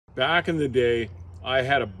Back in the day, I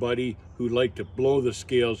had a buddy who liked to blow the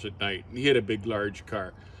scales at night. He had a big, large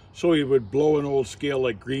car. So he would blow an old scale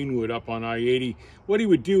like Greenwood up on I-80. What he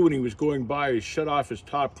would do when he was going by is shut off his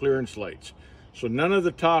top clearance lights. So none of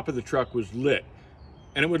the top of the truck was lit.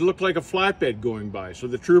 And it would look like a flatbed going by. So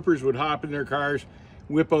the troopers would hop in their cars,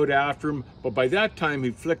 whip out after him. But by that time,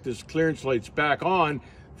 he flicked his clearance lights back on.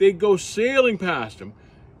 They'd go sailing past him,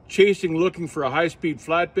 chasing, looking for a high-speed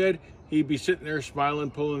flatbed. He'd be sitting there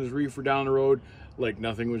smiling, pulling his reefer down the road like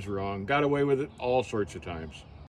nothing was wrong. Got away with it all sorts of times.